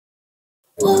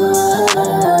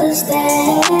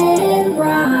understand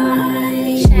right.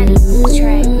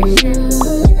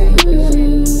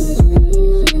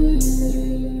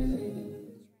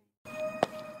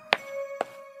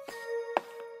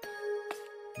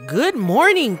 Good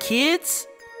morning, kids.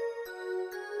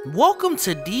 Welcome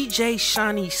to DJ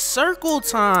Shawnee's Circle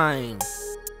Time.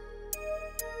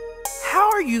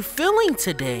 How are you feeling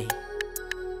today?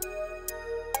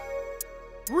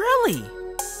 Really?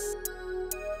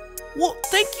 Well,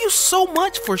 thank you so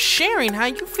much for sharing how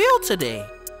you feel today.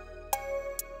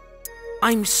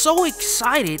 I'm so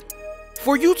excited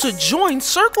for you to join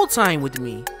Circle Time with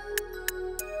me.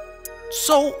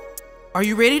 So, are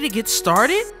you ready to get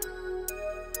started?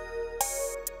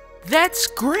 That's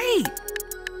great.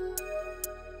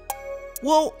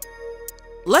 Well,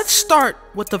 let's start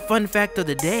with the fun fact of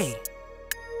the day.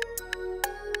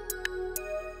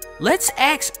 Let's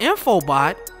ask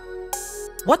Infobot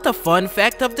what the fun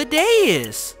fact of the day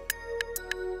is.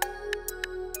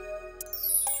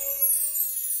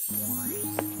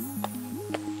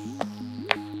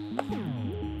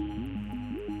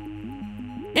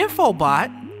 Infobot,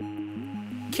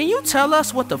 can you tell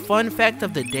us what the fun fact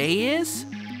of the day is?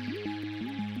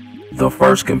 The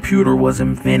first computer was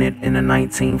invented in the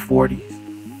 1940s.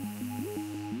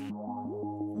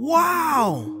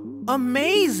 Wow!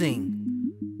 Amazing!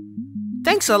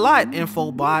 Thanks a lot,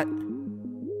 Infobot.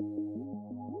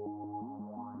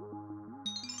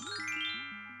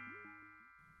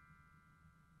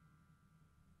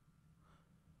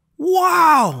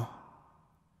 Wow!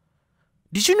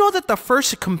 Did you know that the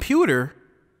first computer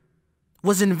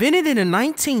was invented in the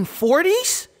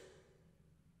 1940s?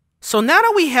 So now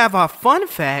that we have our fun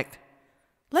fact,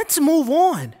 let's move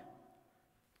on.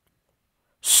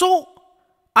 So,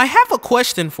 I have a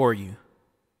question for you.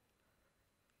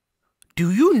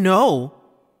 Do you know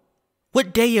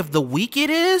what day of the week it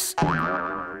is?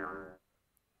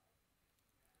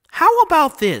 How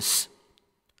about this?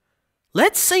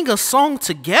 Let's sing a song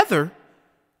together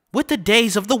with the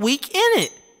days of the week in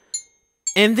it.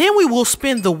 And then we will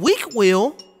spin the week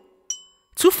wheel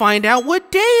to find out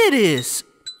what day it is.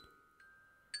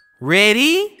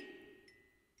 Ready?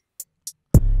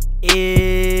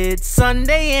 It's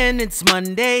Sunday and it's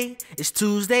Monday. It's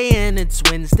Tuesday and it's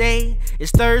Wednesday.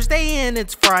 It's Thursday and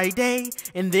it's Friday.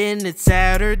 And then it's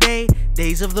Saturday.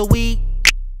 Days of the week.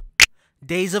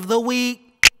 Days of the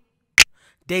week.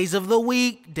 Days of the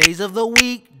week. Days of the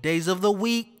week. Days of the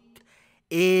week.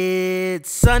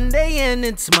 It's Sunday and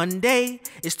it's Monday.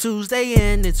 It's Tuesday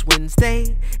and it's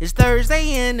Wednesday. It's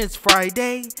Thursday and it's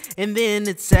Friday. And then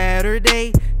it's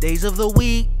Saturday. Days of the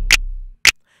week.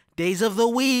 Days of the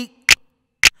week.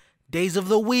 Days of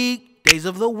the week. Days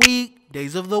of the week.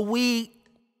 Days of the week.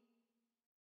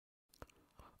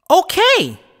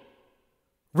 Okay.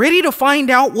 Ready to find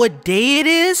out what day it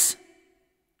is?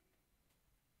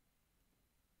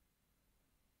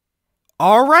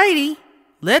 Alrighty.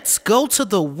 Let's go to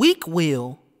the week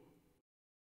wheel.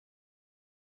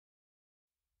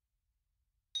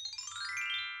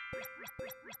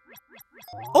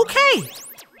 Okay,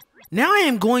 now I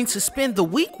am going to spin the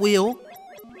week wheel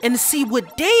and see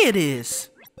what day it is.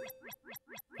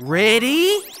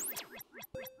 Ready?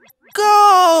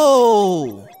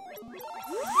 Go!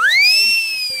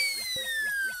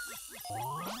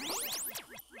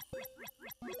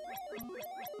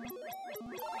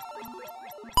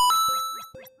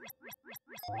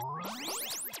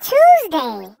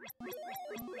 Tuesday.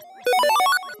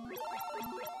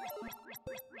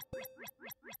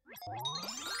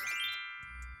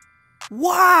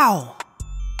 Wow!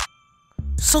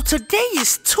 So today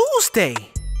is Tuesday.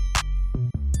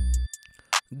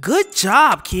 Good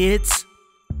job, kids.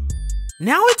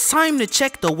 Now it's time to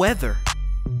check the weather.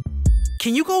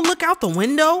 Can you go look out the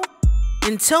window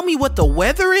and tell me what the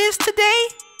weather is today?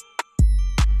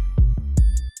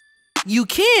 You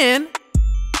can?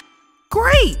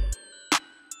 Great!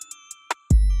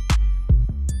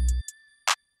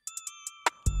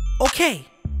 Okay,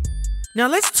 now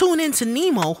let's tune in to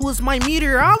Nemo, who is my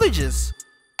meteorologist.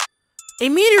 A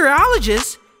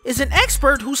meteorologist is an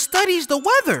expert who studies the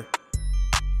weather.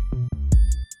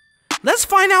 Let's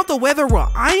find out the weather where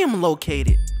I am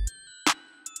located.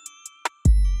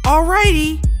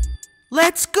 Alrighty,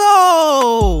 let's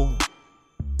go!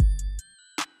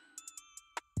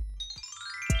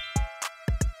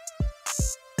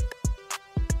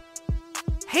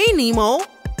 Hey Nemo,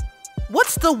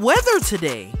 what's the weather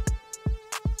today?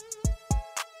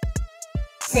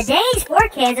 Today's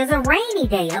forecast is a rainy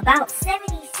day, about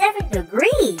 77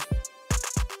 degrees.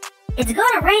 It's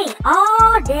gonna rain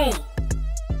all day.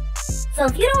 So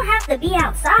if you don't have to be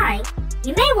outside,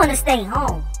 you may want to stay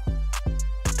home.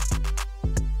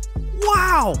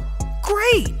 Wow,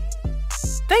 great!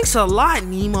 Thanks a lot,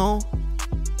 Nemo.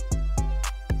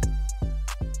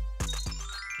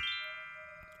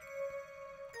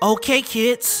 Okay,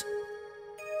 kids.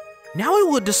 Now we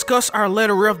will discuss our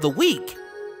letter of the week.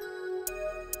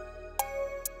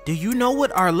 Do you know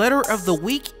what our letter of the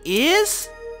week is?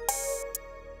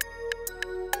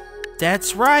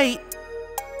 That's right.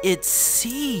 It's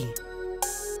C.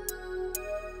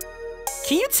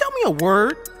 Can you tell me a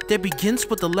word that begins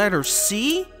with the letter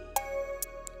C?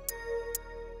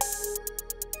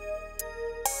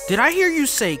 Did I hear you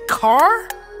say car?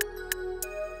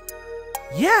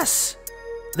 Yes,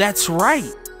 that's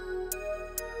right.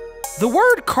 The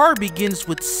word car begins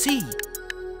with C.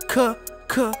 Car.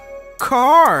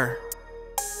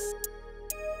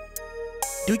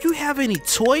 Do you have any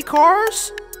toy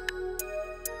cars?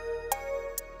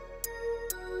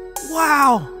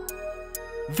 Wow,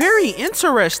 very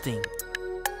interesting.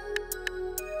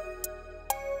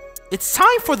 It's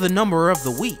time for the number of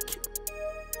the week.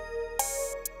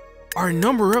 Our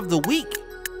number of the week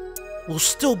will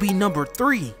still be number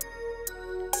 3.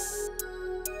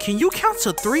 Can you count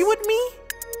to 3 with me?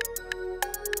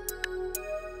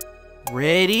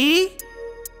 Ready?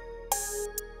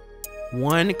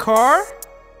 1 car,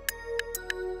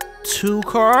 2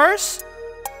 cars,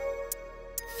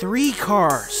 3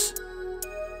 cars.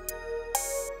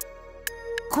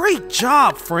 Great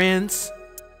job, friends.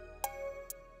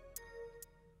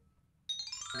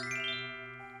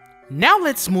 Now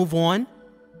let's move on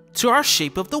to our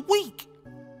shape of the week.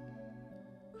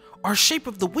 Our shape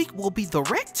of the week will be the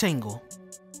rectangle.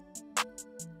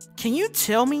 Can you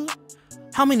tell me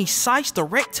how many sides the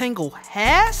rectangle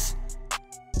has?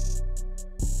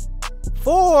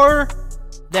 4.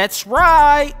 That's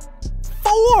right,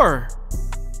 4.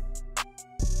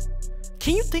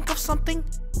 Can you think of something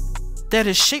that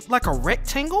is shaped like a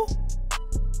rectangle?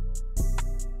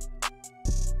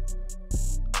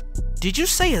 Did you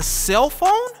say a cell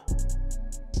phone?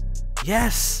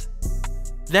 Yes,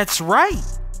 that's right.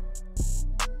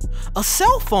 A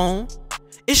cell phone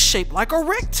is shaped like a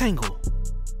rectangle.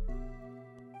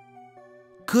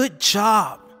 Good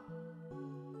job.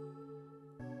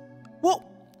 Well,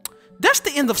 that's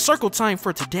the end of circle time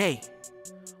for today.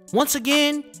 Once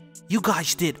again, you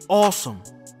guys did awesome.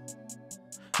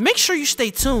 Make sure you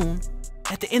stay tuned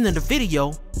at the end of the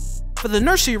video for the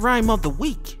nursery rhyme of the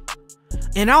week.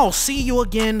 And I'll see you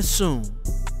again soon.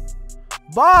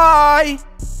 Bye!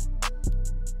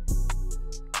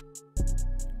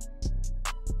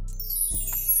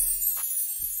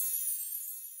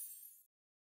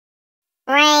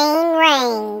 Rain,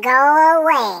 rain, go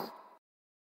away.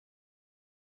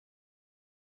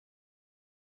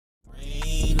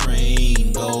 Rain,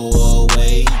 rain, go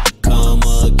away. Come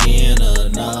again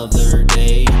another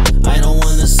day. I don't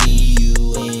wanna see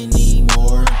you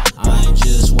anymore. I'm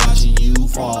just watching you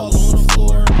fall on the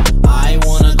floor. I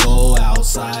wanna go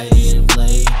outside and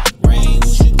play. Rain,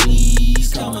 would you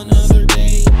please come another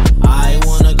day? I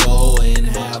wanna go and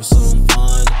have some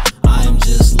fun. I'm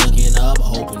just looking up,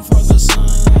 hoping for the sun.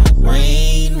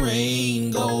 Rain,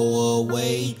 rain, go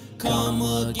away. Come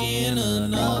again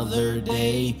another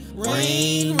day.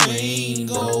 Rain, rain,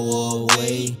 go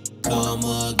away. Come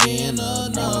again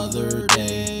another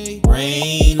day.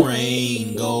 Rain,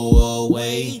 rain, go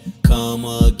away. Come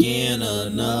again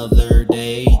another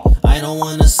day. I don't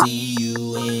wanna see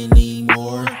you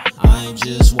anymore. I'm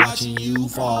just watching you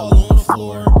fall on the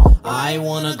floor. I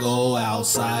wanna go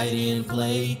outside and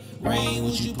play. Rain,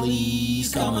 would you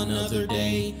please come another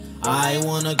day? I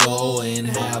wanna go and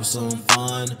have some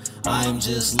fun. I'm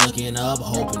just looking up,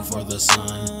 hoping for the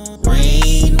sun.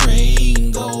 Rain,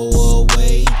 rain, go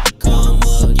away. Come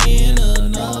again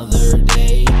another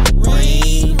day.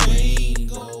 Rain, rain,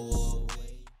 go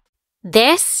away.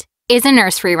 This is a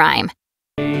nursery rhyme.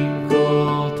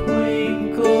 Twinkle,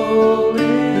 twinkle,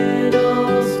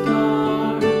 little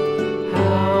star,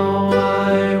 how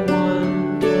I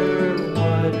wonder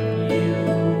what you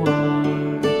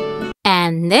are.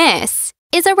 And this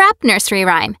is a rap nursery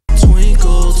rhyme.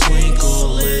 Twinkle, twinkle,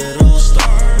 little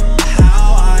star,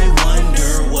 how I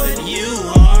wonder what you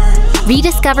are.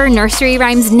 Rediscover nursery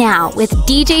rhymes now with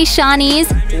DJ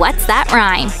Shawnee's What's That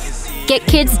Rhyme? Get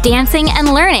kids dancing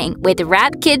and learning with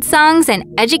rap kid songs and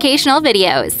educational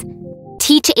videos.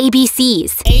 Teach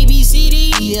ABCs, A, B, C,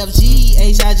 D, E, F, G,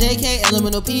 H, I, J, K, L, M,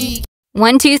 N, O, P.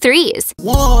 1, 2, 3s,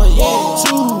 1, yeah,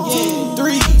 2, yeah,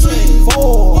 3,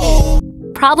 4.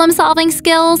 problem-solving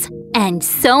skills, and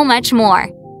so much more.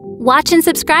 Watch and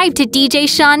subscribe to DJ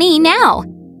Shawnee now.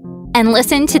 And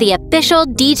listen to the official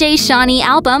DJ Shawnee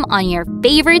album on your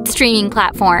favorite streaming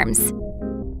platforms.